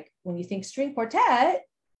something like, when you think string quartet,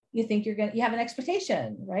 you think you have an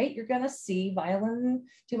expectation, right? You're gonna see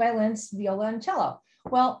 2 violins, viola, and cello.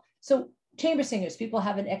 Well, so chamber singers, people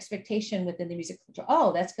have an expectation within the music culture.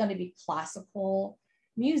 Oh, that's going to be classical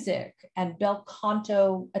music and bel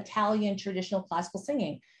canto, Italian traditional classical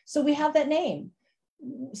singing. So we have that name.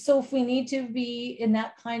 So if we need to be in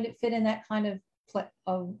that kind of fit in that kind of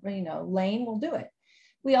lane, we'll do it.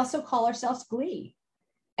 We also call ourselves Glee,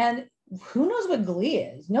 and who knows what Glee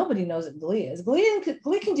is? Nobody knows what Glee is.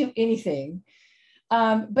 Glee can do anything.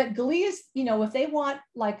 But Glee is, if they want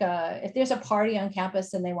if there's a party on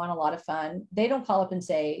campus and they want a lot of fun, they don't call up and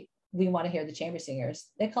say, we want to hear the chamber singers.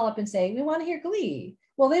 They call up and say, we want to hear Glee.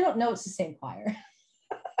 Well, they don't know it's the same choir.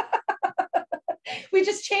 We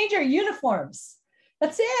just change our uniforms.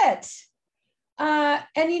 That's it.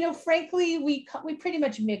 And frankly, we pretty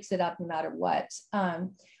much mix it up no matter what.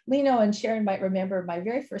 Lino and Sharon might remember my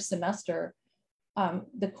very first semester,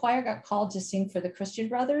 the choir got called to sing for the Christian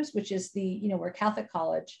Brothers, which is we're a Catholic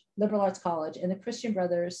college, liberal arts college, and the Christian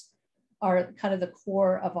Brothers are kind of the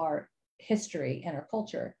core of our history and our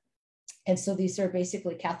culture. And so these are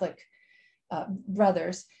basically Catholic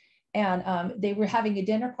brothers. And they were having a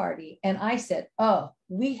dinner party. And I said, oh,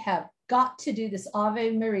 we have got to do this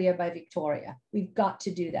Ave Maria by Victoria. We've got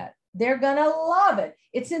to do that. They're going to love it.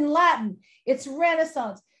 It's in Latin. It's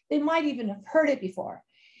Renaissance. They might even have heard it before.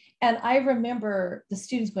 And I remember the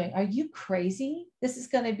students going, are you crazy? This is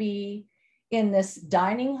going to be in this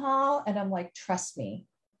dining hall. And I'm like, trust me,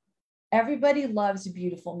 everybody loves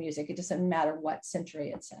beautiful music. It doesn't matter what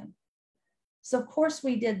century it's in. So of course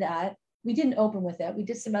we did that. We didn't open with it. We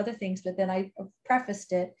did some other things, but then I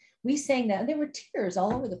prefaced it. We sang that and there were tears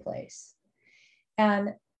all over the place.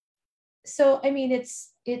 And so, I mean, it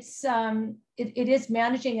is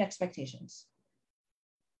managing expectations,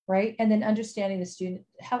 right? And then understanding the student,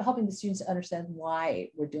 helping the students to understand why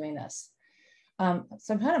we're doing this. So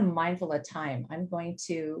I'm kind of mindful of time. I'm going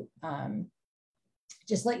to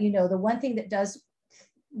just let you know, the one thing that does,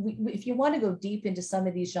 if you want to go deep into some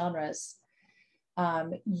of these genres,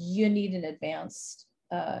 you need an advanced,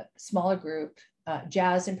 smaller group,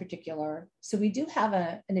 jazz in particular. So we do have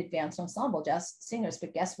an advanced ensemble, jazz singers,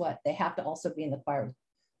 but guess what? They have to also be in the choir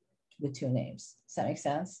with two names. Does that make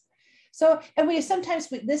sense? So, and we sometimes,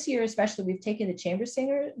 this year especially, we've taken the chamber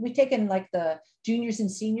singer, we've taken like the juniors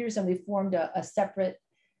and seniors, and we formed a separate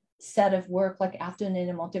set of work, like Afton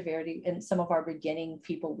and Monteverdi, and some of our beginning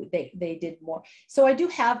people, they did more. So I do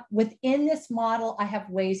have, within this model, I have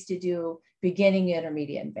ways to do beginning,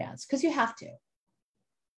 intermediate, advanced, because you have to,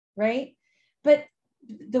 right? But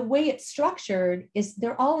the way it's structured is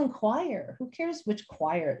they're all in choir. Who cares which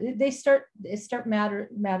choir? It start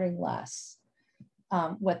mattering less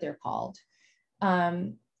what they're called.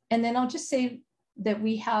 And then I'll just say that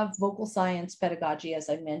we have vocal science pedagogy,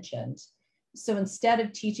 as I mentioned. So instead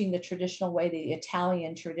of teaching the traditional way, the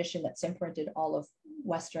Italian tradition that's imprinted all of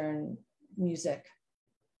Western music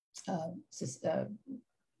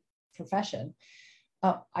profession,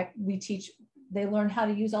 we teach, they learn how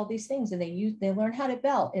to use all these things, and they learn how to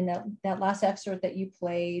belt. In that last excerpt that you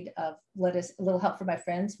played of a little help for my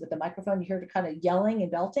friends with the microphone, you heard her kind of yelling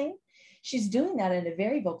and belting. She's doing that in a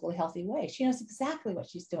very vocally healthy way. She knows exactly what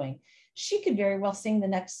she's doing. She could very well sing the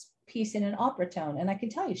next piece in an opera tone. And I can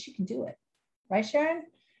tell you, she can do it. Right, Sharon?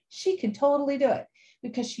 She can totally do it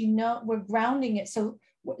because we're grounding it. So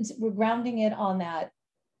we're grounding it on that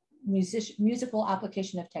musical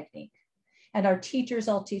application of technique. And our teachers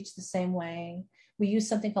all teach the same way. We use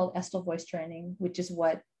something called Estel voice training, which is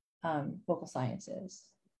what vocal science is.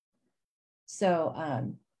 So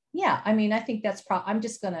yeah, I mean, I think that's I'm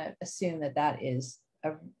just going to assume that is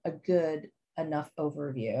a good enough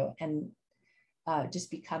overview, and just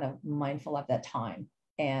be kind of mindful of that time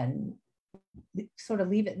and sort of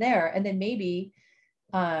leave it there. And then maybe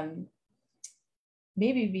it'd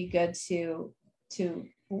be good to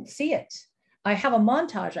see it. I have a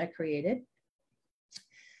montage I created,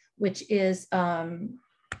 which is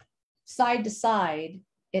side to side.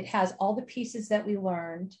 It has all the pieces that we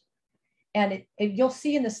learned. And you'll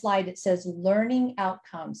see in the slide, it says learning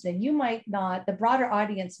outcomes. Now you might not, the broader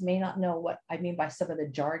audience may not know what I mean by some of the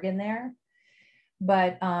jargon there,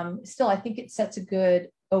 but still, I think it sets a good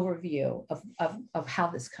overview of how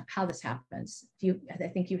this happens. I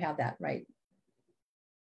think you have that, right?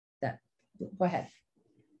 Go ahead.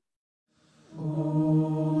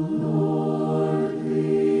 Oh Lord,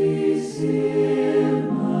 please hear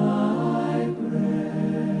my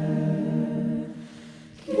prayer.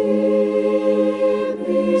 Keep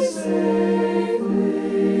me safe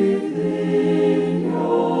within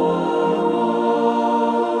your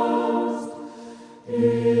arms.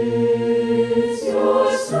 It's your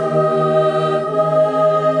servant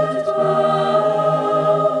bound for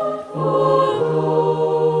glory.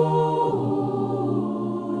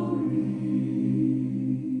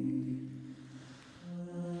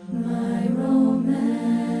 My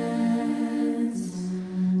romance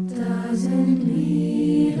doesn't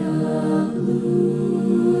need a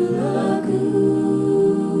blue lagoon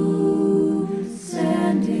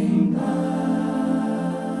standing by.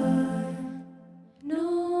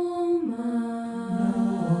 No month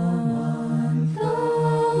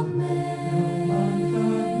of May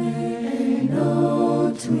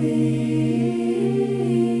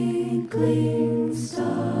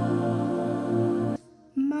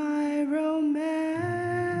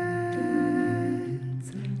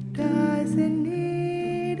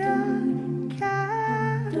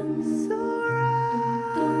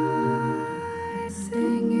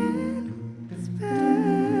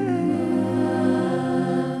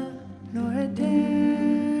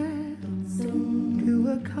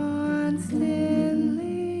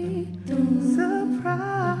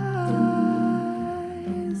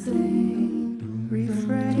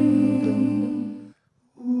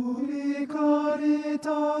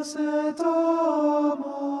Caritas et amor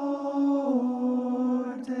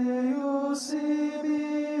Deus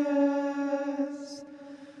ibi est,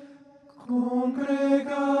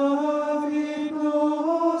 congregavit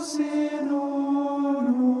nos in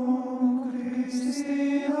unum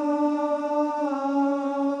Christi amor.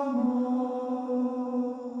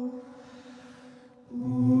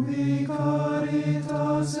 Ubi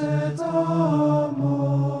caritas et amor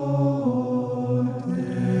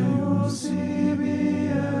Deus ibi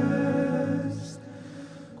est,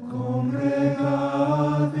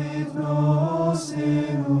 congregavit nos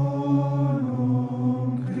in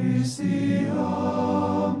unum Christi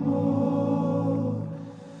amor,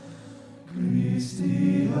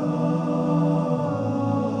 Christi amor.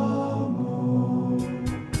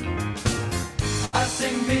 I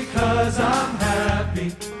sing because I'm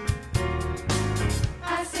happy.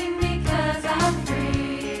 I sing because I'm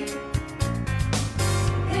free.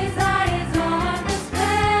 His eye is on the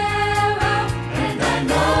sparrow, and I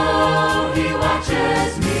know he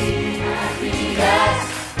watches me. Yes,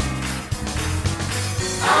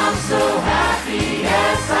 I'm so happy,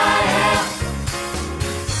 yes I am.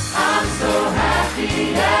 I'm so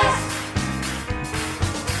happy, yes.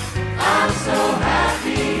 I'm so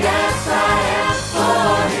happy, yes I am.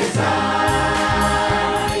 For his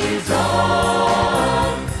eye is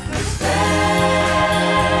on the sparrow,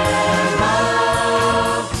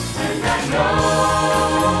 and I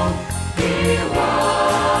know he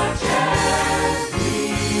watches me.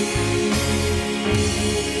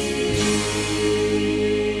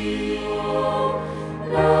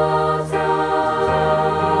 No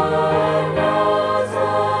time, no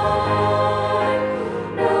time,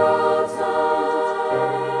 no time.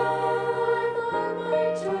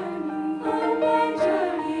 I'm on my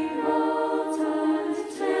journey, no time to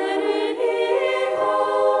eternity, no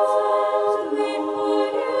time to wait for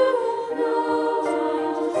you, no time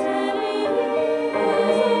to eternity,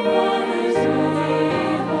 as a father's journey,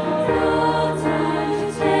 no time to eternity, no time to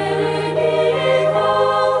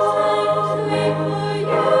wait for you,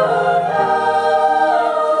 no time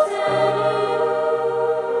to eternity,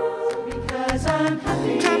 because I'm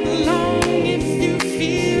happy. Clap along if you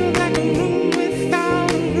feel like a room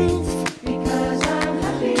without a roof. Because I'm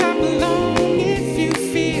happy. Clap along if you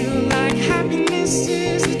feel like happiness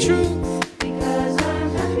is the truth. Because I'm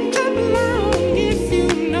happy. Clap along if you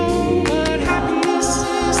know what happiness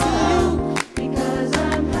is to you. Because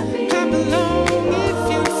I'm happy. Clap along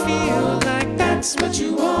if you feel like that's what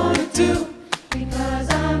you want to do. Because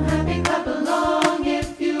I'm happy. Clap along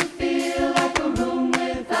if you feel like a room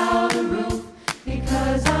without a roof.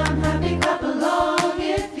 Because I'm happy. Clap along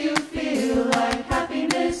if you feel like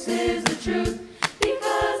happiness is the truth.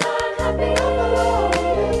 Because I'm happy. Clap along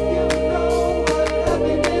if you know what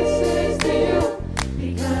happiness is to you.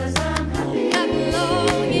 Because I'm happy. Clap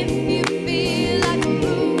along if you feel like a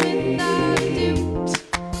room without a roof.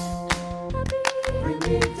 Bring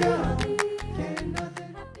me down, can't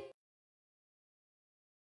nothing.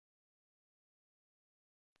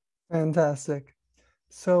 Fantastic.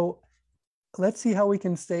 So let's see how we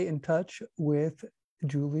can stay in touch with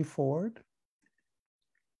Julie Ford.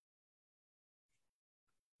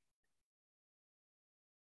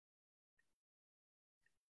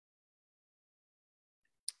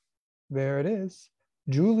 There it is,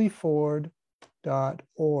 julieford.org.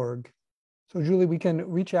 So Julie, we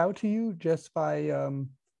can reach out to you just by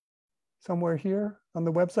somewhere here on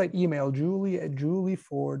the website, email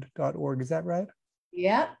julie@julieford.org. Is that right?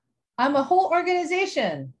 Yep. I'm a whole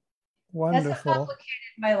organization. That's how Wonderful.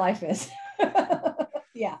 complicated my life is.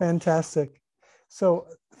 Yeah. Fantastic. So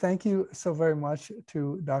thank you so very much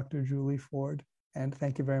to Dr. Julie Ford, and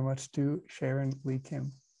thank you very much to Sharon Lee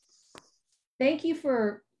Kim. Thank you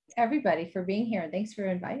for everybody for being here. And thanks for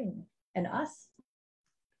inviting me and us.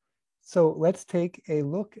 So let's take a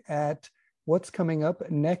look at what's coming up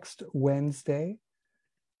next Wednesday.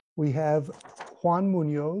 We have Juan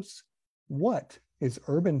Munoz. What is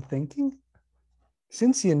urban thinking?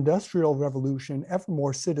 Since the Industrial Revolution, ever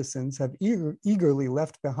more citizens have eagerly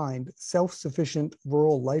left behind self-sufficient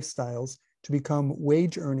rural lifestyles to become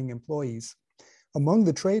wage-earning employees. Among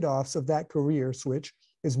the trade-offs of that career switch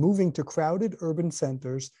is moving to crowded urban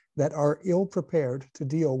centers that are ill-prepared to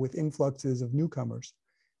deal with influxes of newcomers.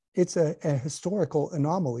 It's a historical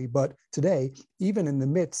anomaly, but today, even in the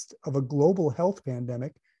midst of a global health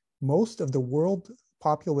pandemic, most of the world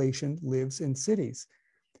population lives in cities,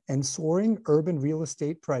 and soaring urban real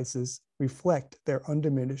estate prices reflect their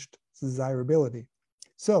undiminished desirability.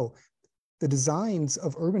 So, the designs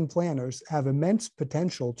of urban planners have immense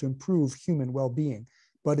potential to improve human well-being,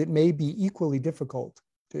 but it may be equally difficult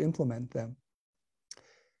to implement them.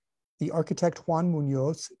 The architect Juan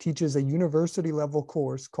Munoz teaches a university-level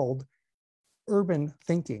course called Urban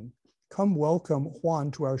Thinking. Come welcome Juan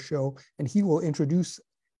to our show, and he will introduce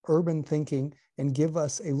urban thinking and give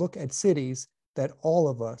us a look at cities that all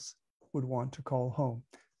of us would want to call home.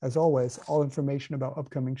 As always, all information about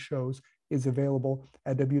upcoming shows is available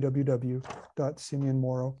at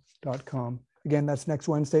www.simeonmoro.com. Again, that's next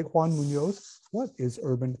Wednesday. Juan Munoz, what is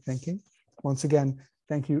urban thinking? Once again,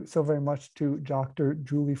 thank you so very much to Dr.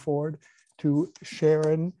 Julie Ford, to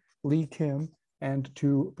Sharon Lee Kim, and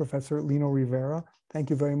to Professor Lino Rivera. Thank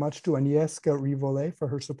you very much to Agnieszka Rivole for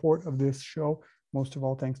her support of this show. Most of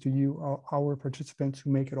all, thanks to you, our participants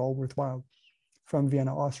who make it all worthwhile. From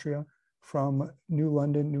Vienna, Austria, from New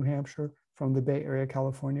London, New Hampshire, from the Bay Area,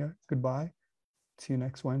 California, goodbye. See you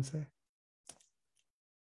next Wednesday.